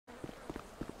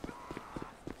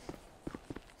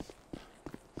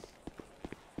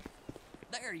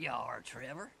There you are,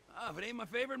 Trevor. Ah, but ain't my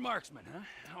favorite marksman, huh?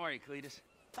 How are you, Cletus?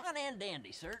 Fine and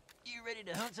dandy, sir. You ready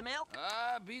to hunt some elk?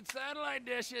 Beat satellite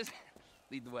dishes.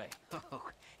 Lead the way. Oh,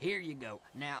 here you go.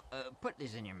 Now, put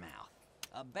this in your mouth.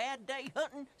 A bad day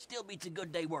hunting still beats a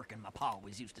good day working, my pa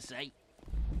always used to say.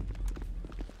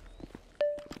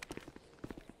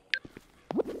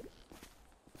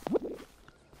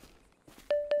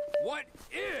 What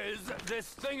is this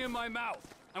thing in my mouth?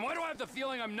 And why do I have the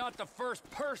feeling I'm not the first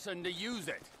person to use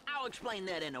it? I'll explain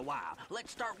that in a while.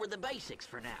 Let's start with the basics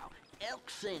for now. Elk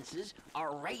senses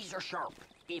are razor sharp.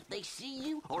 If they see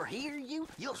you or hear you,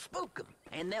 you'll spook them,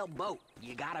 and they'll bolt.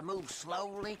 You gotta move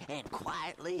slowly and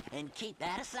quietly and keep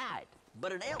that aside.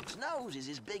 But an elk's nose is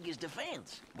as big as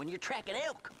defense. When you're tracking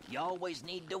elk, you always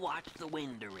need to watch the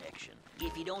wind direction.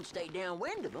 If you don't stay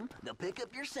downwind of them, they'll pick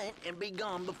up your scent and be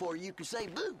gone before you can say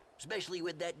boo, especially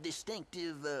with that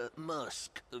distinctive,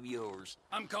 musk of yours.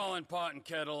 I'm calling pot and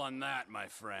kettle on that, my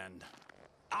friend.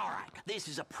 All right, this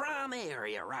is a prime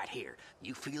area right here.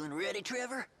 You feeling ready,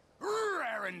 Trevor?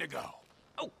 Raring to go.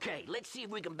 Okay, let's see if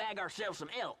we can bag ourselves some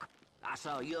elk. I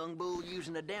saw a young bull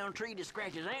using a down tree to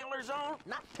scratch his antlers on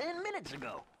not 10 minutes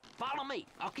ago. Follow me.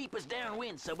 I'll keep us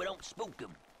downwind so we don't spook him.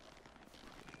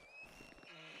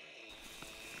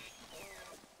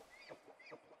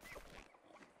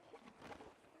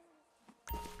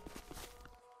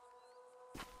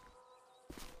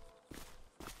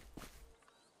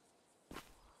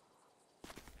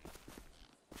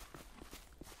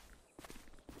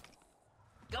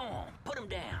 Go on, put him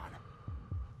down.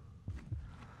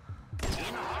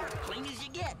 In the heart, clean as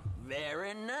you get.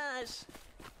 Very nice.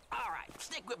 All right,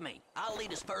 stick with me. I'll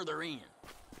lead us further in.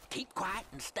 Keep quiet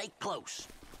and stay close.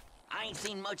 I ain't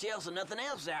seen much else and nothing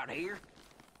else out here.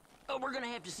 Oh, we're gonna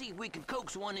have to see if we can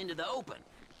coax one into the open.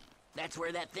 That's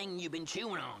where that thing you've been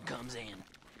chewing on comes in.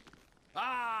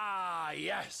 Ah,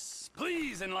 yes.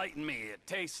 Please enlighten me. It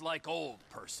tastes like old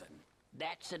person.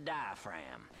 That's a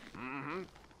diaphragm. Mm-hmm.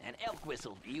 An elk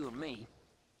whistle for you and me.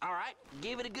 All right,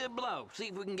 give it a good blow. See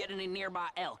if we can get any nearby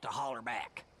elk to holler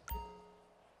back.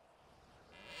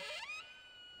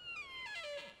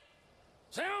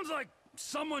 Sounds like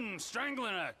someone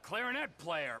strangling a clarinet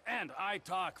player, and I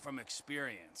talk from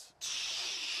experience.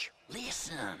 Shh,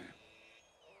 listen.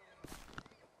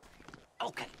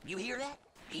 Okay, you hear that?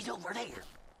 He's over there.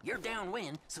 You're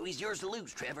downwind, so he's yours to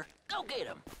lose, Trevor. Go get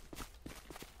him.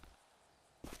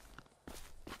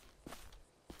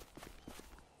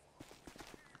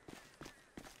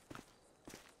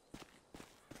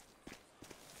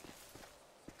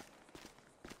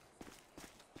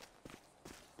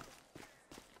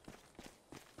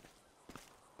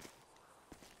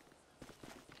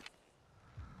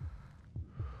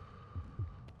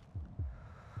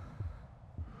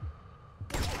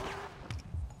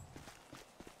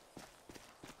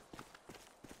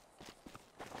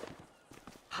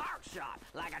 Shot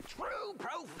like a true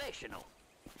professional.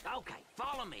 Okay,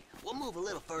 follow me. We'll move a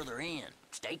little further in.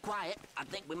 Stay quiet. I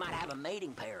think we might have a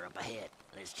mating pair up ahead.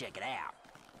 Let's check it out.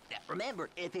 Now, remember,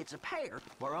 if it's a pair,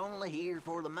 we're only here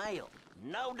for the male.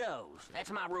 No does.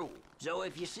 That's my rule. So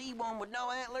if you see one with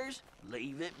no antlers,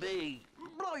 leave it be.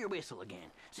 Blow your whistle again.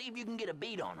 See if you can get a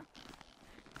beat on them.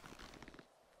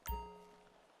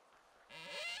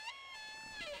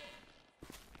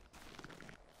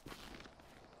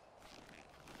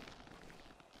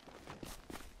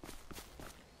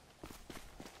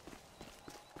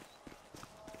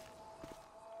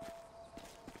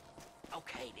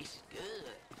 Okay, this is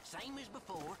good. Same as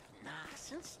before,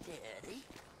 nice and steady.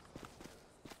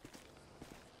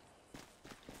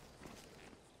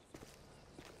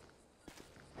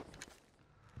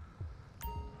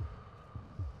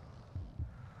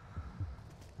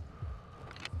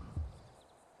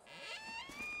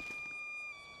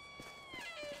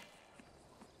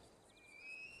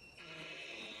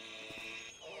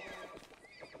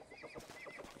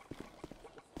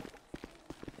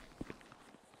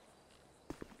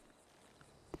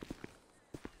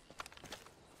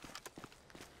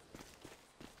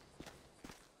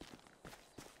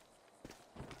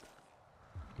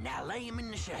 Now lay him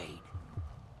in the shade.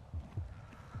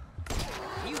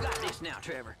 You got this now,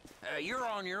 Trevor. You're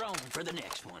on your own for the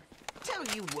next one. Tell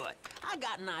you what, I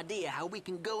got an idea how we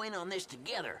can go in on this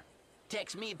together.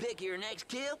 Text me a pic of your next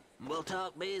kill, and we'll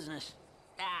talk business.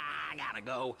 I gotta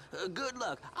go. Good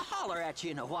luck. I'll holler at you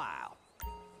in a while.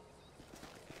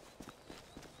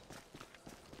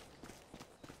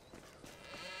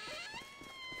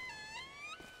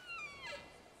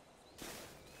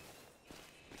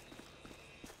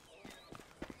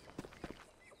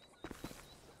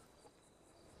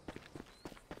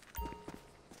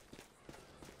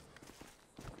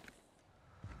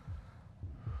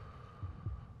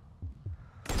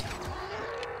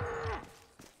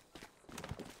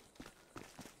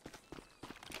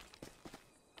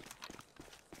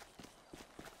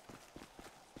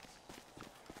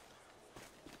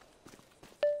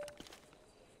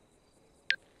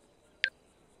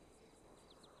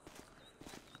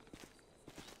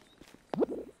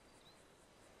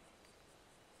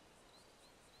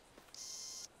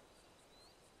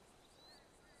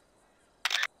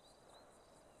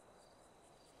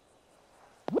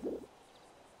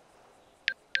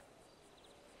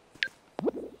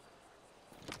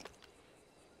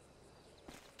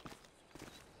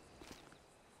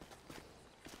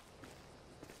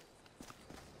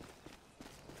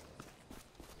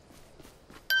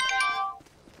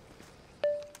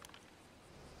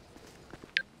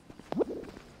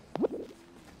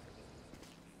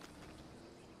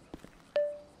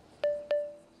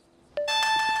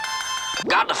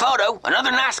 Got the photo,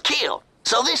 another nice kill.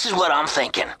 So this is what I'm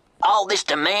thinking. All this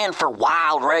demand for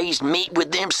wild-raised meat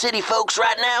with them city folks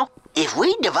right now? If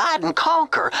we divide and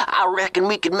conquer, I reckon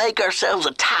we could make ourselves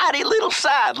a tidy little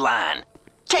sideline.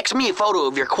 Text me a photo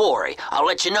of your quarry. I'll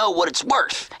let you know what it's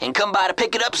worth, and come by to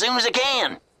pick it up soon as I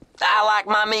can. I like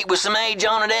my meat with some age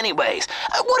on it anyways.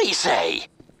 What do you say?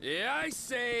 Yeah, I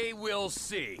say we'll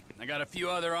see. I got a few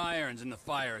other irons in the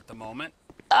fire at the moment.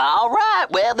 All right,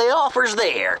 well, the offer's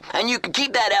there, and you can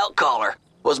keep that elk collar.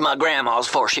 Was my grandma's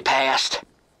before she passed.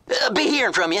 Be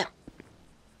hearing from you.